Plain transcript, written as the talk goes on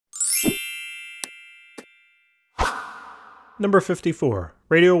Number 54.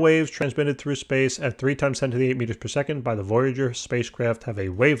 Radio waves transmitted through space at 3 times 10 to the 8 meters per second by the Voyager spacecraft have a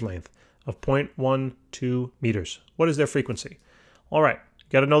wavelength of 0.12 meters. What is their frequency? All right,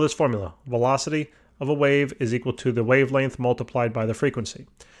 got to know this formula. Velocity of a wave is equal to the wavelength multiplied by the frequency.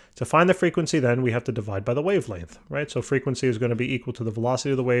 To find the frequency, then, we have to divide by the wavelength, right? So frequency is going to be equal to the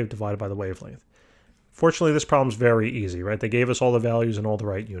velocity of the wave divided by the wavelength. Fortunately, this problem's very easy, right? They gave us all the values in all the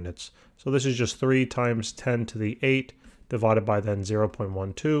right units. So this is just 3 times 10 to the 8 divided by then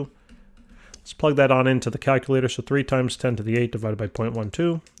 0.12. Let's plug that on into the calculator. So 3 times 10 to the 8 divided by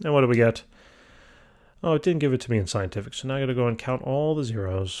 0.12. And what do we get? Oh, it didn't give it to me in scientific. So now I got to go and count all the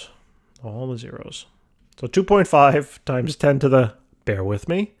zeros. All the zeros. So 2.5 times 10 to the, bear with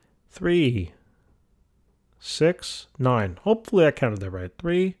me, 3, 6, 9. Hopefully I counted that right.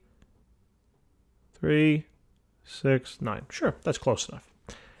 3, 6, 9. Sure, that's close enough.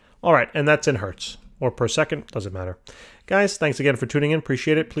 All right, and that's in hertz. Or per second, doesn't matter. Guys, thanks again for tuning in.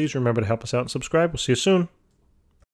 Appreciate it. Please remember to help us out and subscribe. We'll see you soon.